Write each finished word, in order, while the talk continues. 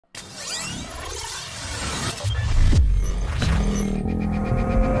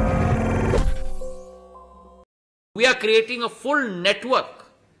We are creating a full network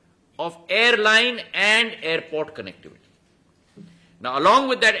of airline and airport connectivity. Now, along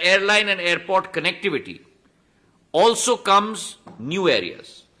with that airline and airport connectivity, also comes new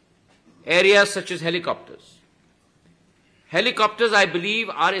areas such as helicopters. Helicopters, I believe,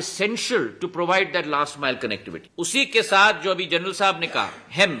 are essential to provide that last mile connectivity. उसी के साथ जो अभी general साहब ने कहा,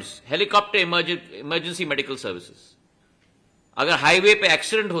 HEMS, helicopter emergency medical services, अगर highway पे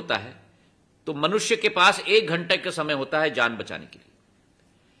एक्सीडेंट होता है तो मनुष्य के पास 1 घंटे का समय होता है जान बचाने के लिए।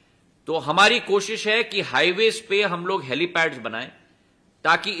 तो हमारी कोशिश है कि हाईवेज पे हम लोग हेलीपैड्स बनाएं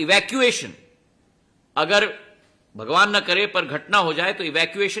ताकि इवैक्यूएशन, अगर भगवान न करे पर घटना हो जाए तो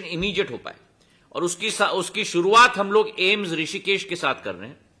इवैक्यूएशन इमीडिएट हो पाए। और उसकी शुरुआत हम लोग एम्स ऋषिकेश के साथ कर रहे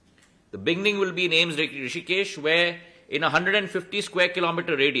हैं। The beginning will be in AIIMS Rishikesh, where in 150 square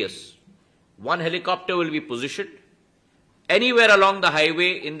kilometre radius 1 helicopter will be positioned. Anywhere along the highway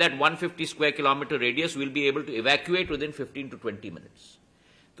in that 150 square kilometer radius will be able to evacuate within 15 to 20 minutes.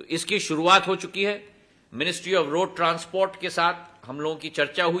 तो इसकी शुरुआत हो चुकी है। Ministry of road transport के साथ हम लोगों की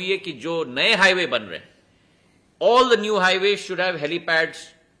चर्चा हुई है कि जो नए हाईवे बन रहे हैं, all the new highways should have helipads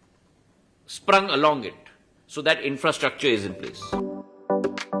sprung along it so that infrastructure is in place.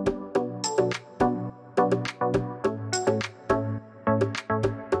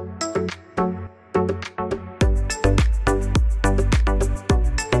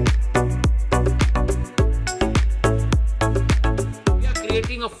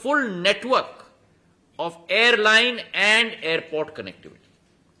 A full network of airline and airport connectivity.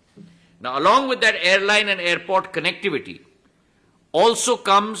 Now, along with that airline and airport connectivity, also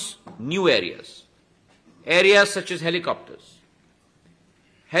comes new areas such as helicopters.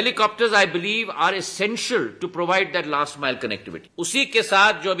 Helicopters, I believe, are essential to provide that last mile connectivity. उसी के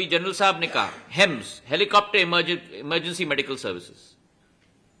साथ जो अभी general साहब ने कहा, HEMS, helicopter emergency medical services,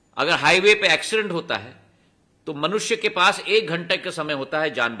 अगर highway पे एक्सीडेंट होता है तो मनुष्य के पास 1 घंटे का समय होता है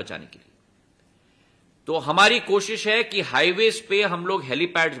जान बचाने के लिए। तो हमारी कोशिश है कि हाईवेज पे हम लोग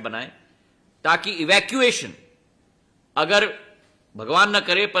हेलीपैड्स बनाएं ताकि इवैक्यूएशन, अगर भगवान न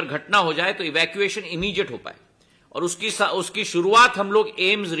करे पर घटना हो जाए तो इवैक्यूएशन इमीडिएट हो पाए। और उसकी शुरुआत हम लोग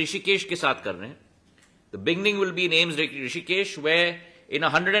एम्स ऋषिकेश के साथ कर रहे हैं। The beginning will be in AIIMS Rishikesh, where in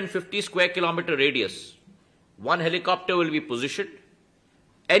 150 square kilometre radius 1 helicopter will be positioned.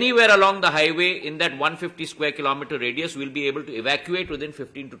 Anywhere along the highway in that 150 square kilometer radius will be able to evacuate within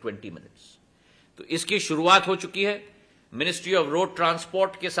 15 to 20 minutes. तो इसकी शुरुआत हो चुकी है। Ministry of road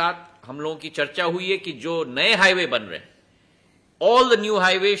transport के साथ हम लोगों की चर्चा हुई है कि जो नए हाईवे बन रहे हैं, all the new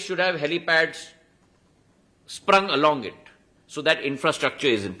highways should have helipads sprung along it so that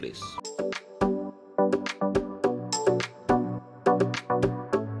infrastructure is in place.